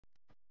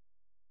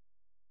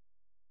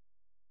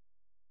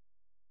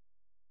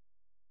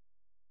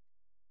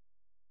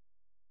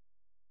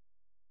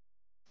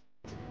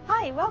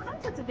Hi,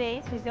 welcome to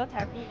today's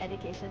physiotherapy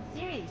education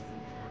series.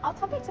 Our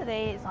topic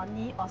today is on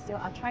knee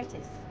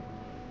osteoarthritis.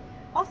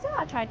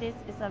 Osteoarthritis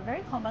is a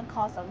very common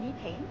cause of knee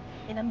pain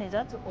in the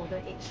middle to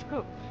older age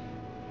group.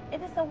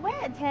 It is a wear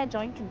and tear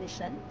joint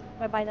condition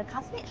whereby the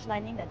cartilage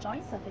lining the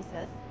joint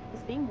surfaces is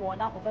being worn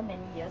out over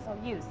many years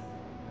of use.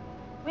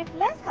 With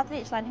less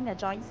cartilage lining the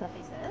joint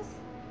surfaces,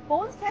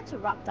 bones tend to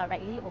rub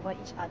directly over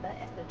each other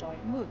as the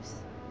joint moves.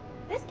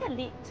 This can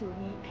lead to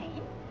knee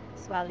pain,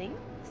 swelling,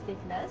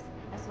 stiffness,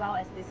 as well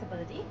as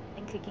disability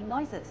and clicking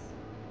noises.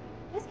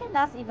 This can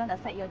thus even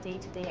affect your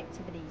day-to-day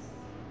activities.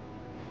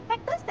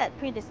 Factors that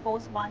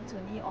predispose one to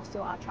knee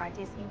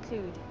osteoarthritis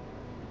include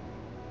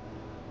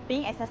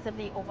being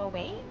excessively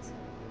overweight,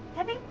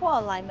 having poor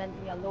alignment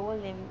in your lower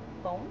limb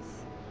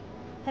bones,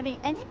 having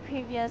any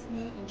previous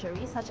knee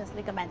injuries such as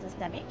ligamentous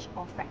damage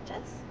or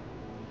fractures,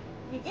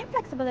 the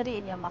inflexibility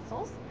in your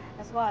muscles,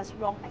 as well as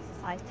wrong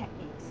exercise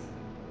techniques.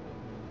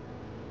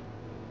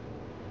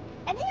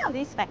 Any of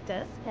these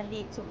factors can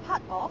lead to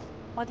part of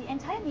or the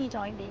entire knee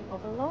joint being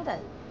overloaded,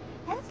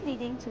 hence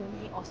leading to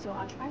knee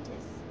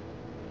osteoarthritis.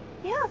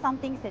 Here are some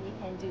things that you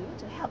can do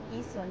to help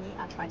ease your knee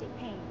arthritic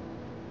pain.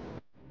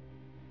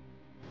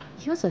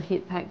 Use a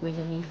heat pack when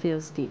your knee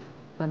feels stiff,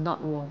 but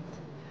not warm.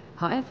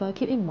 However,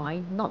 keep in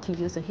mind not to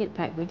use a heat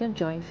pack when your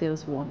joint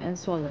feels warm and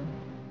swollen.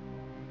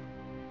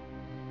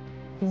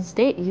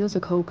 Instead, use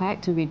a cold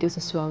pack to reduce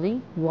the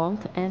swelling,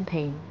 warmth, and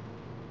pain.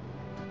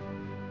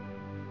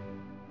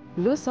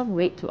 Lose some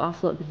weight to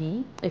offload the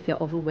knee if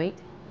you're overweight.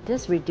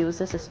 This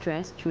reduces the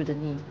stress through the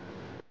knee.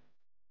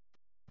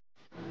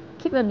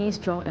 Keep your knee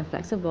strong and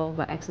flexible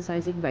by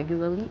exercising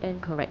regularly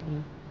and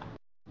correctly.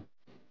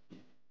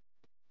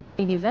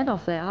 In the event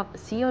of flare-up,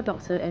 see your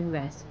doctor and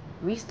rest.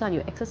 Restart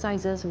your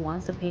exercises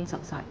once the pain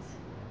subsides.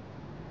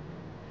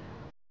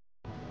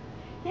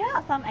 Here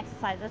are some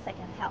exercises that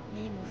can help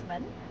knee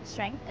movement,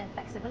 strength, and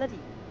flexibility.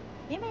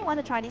 You may want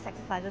to try these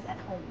exercises at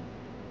home.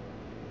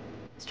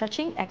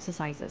 Stretching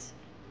exercises.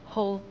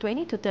 Hold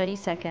 20 to 30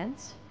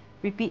 seconds.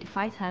 Repeat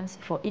 5 times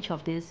for each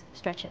of these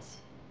stretches.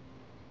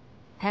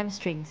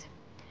 Hamstrings.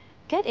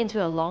 Get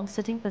into a long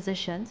sitting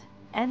position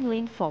and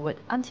lean forward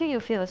until you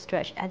feel a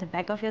stretch at the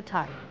back of your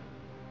thigh.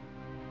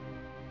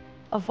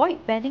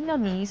 Avoid bending your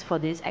knees for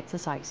this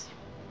exercise.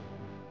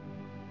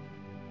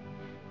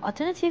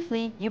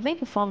 Alternatively, you may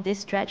perform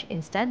this stretch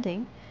in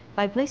standing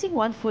by placing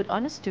one foot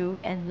on a stool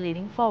and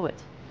leaning forward.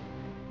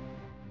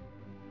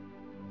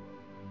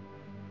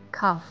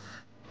 Calf.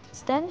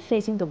 Stand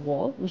facing the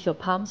wall with your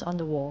palms on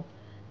the wall.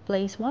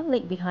 Place one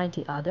leg behind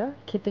the other,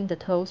 keeping the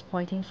toes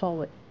pointing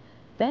forward.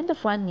 Bend the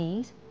front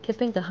knees,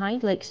 keeping the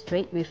hind legs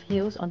straight with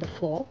heels on the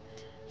floor.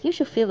 You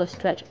should feel a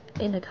stretch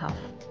in the calf.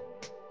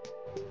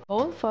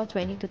 Hold for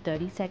 20 to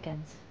 30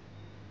 seconds.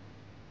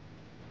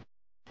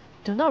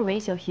 Do not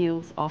raise your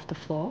heels off the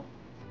floor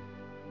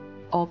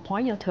or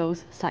point your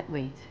toes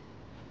sideways.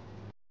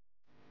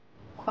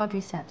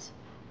 Quadriceps.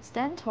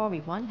 Stand tall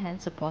with one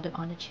hand supported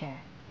on a chair.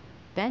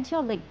 Bend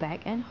your leg back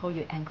and hold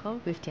your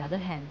ankle with the other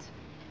hand.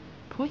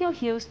 Pull your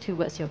heels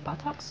towards your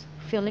buttocks,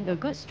 feeling a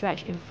good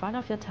stretch in front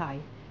of your thigh.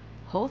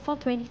 Hold for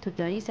 20 to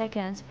 30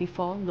 seconds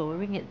before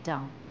lowering it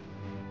down.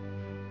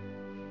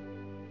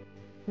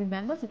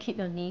 Remember to keep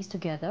your knees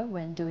together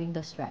when doing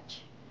the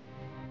stretch.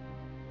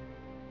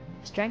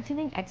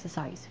 Strengthening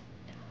exercise.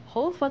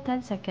 Hold for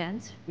 10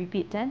 seconds,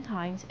 repeat 10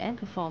 times and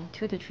perform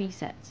 2 to 3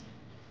 sets.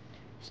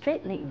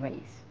 Straight leg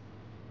raise.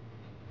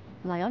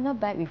 Lie on your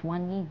back with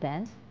one knee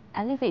bent.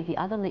 Elevate the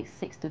other leg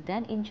 6 to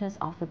 10 inches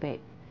off the bed.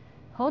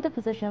 Hold the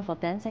position for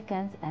 10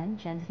 seconds and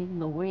gently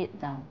lower it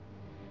down.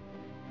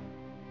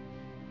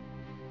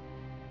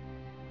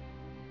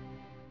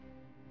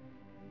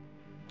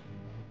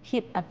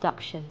 Hip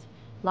abductions.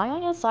 Lie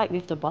on your side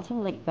with the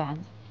bottom leg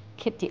bent.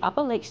 Keep the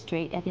upper leg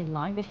straight and in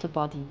line with the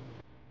body.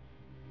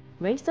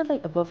 Raise the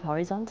leg above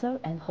horizontal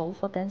and hold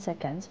for 10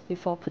 seconds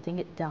before putting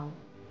it down.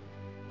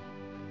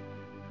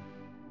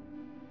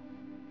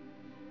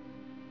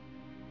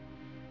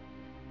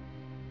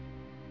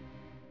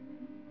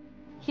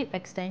 Hip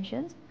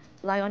extensions.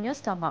 Lie on your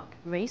stomach.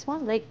 Raise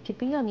one leg,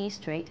 keeping your knee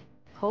straight.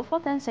 Hold for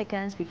 10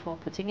 seconds before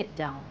putting it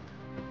down.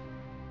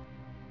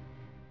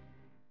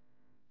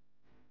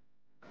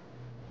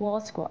 Wall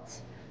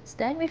squats.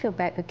 Stand with your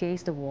back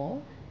against the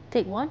wall.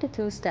 Take 1 to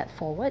 2 steps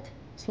forward.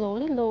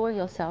 Slowly lower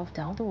yourself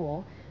down the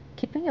wall,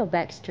 keeping your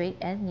back straight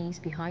and knees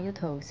behind your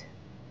toes.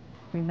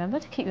 Remember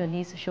to keep your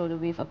knees shoulder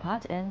width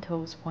apart and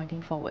toes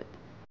pointing forward.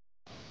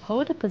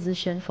 Hold the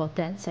position for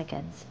 10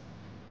 seconds.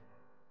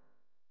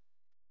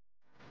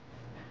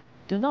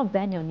 Do not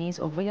bend your knees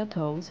over your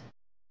toes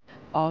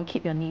or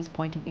keep your knees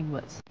pointing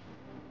inwards.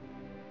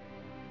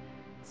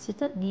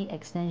 Seated knee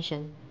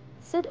extension.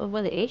 Sit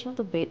over the edge of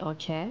the bed or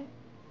chair.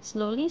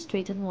 Slowly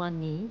straighten one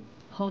knee.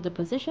 Hold the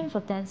position for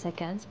 10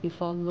 seconds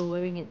before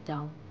lowering it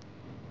down.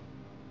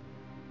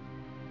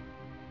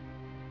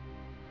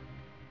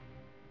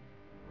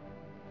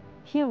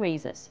 Heel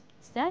raises.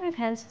 Stand with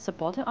hands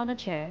supported on a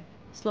chair.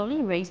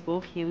 Slowly raise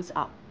both heels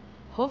up.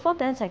 Hold for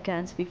 10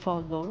 seconds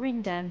before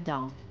lowering them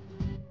down.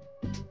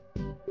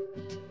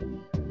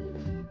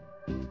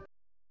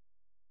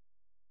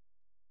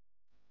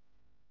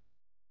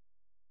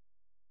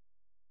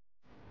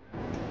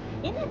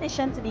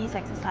 addition to these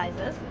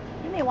exercises,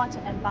 you may want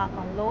to embark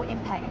on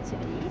low-impact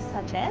activities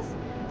such as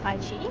Tai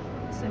Chi,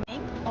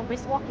 swimming, or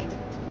brisk walking.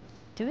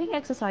 Doing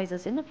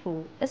exercises in the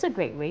pool is a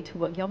great way to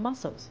work your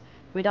muscles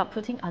without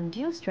putting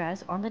undue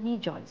stress on the knee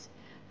joints,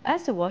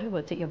 as the water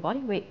will take your body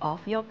weight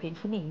off your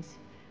painful knees.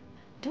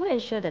 Do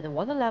ensure that the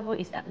water level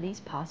is at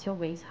least past your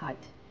waist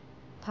height.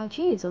 Tai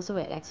Chi is also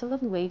an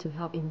excellent way to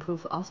help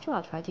improve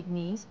osteoarthritic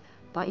knees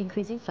by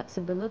increasing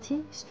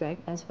flexibility,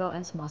 strength, as well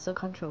as muscle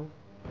control.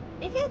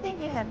 If you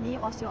think you have knee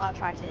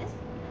osteoarthritis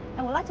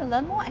and would like to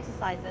learn more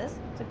exercises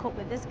to cope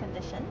with this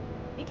condition,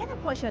 you can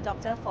approach your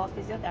doctor for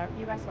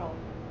physiotherapy referral.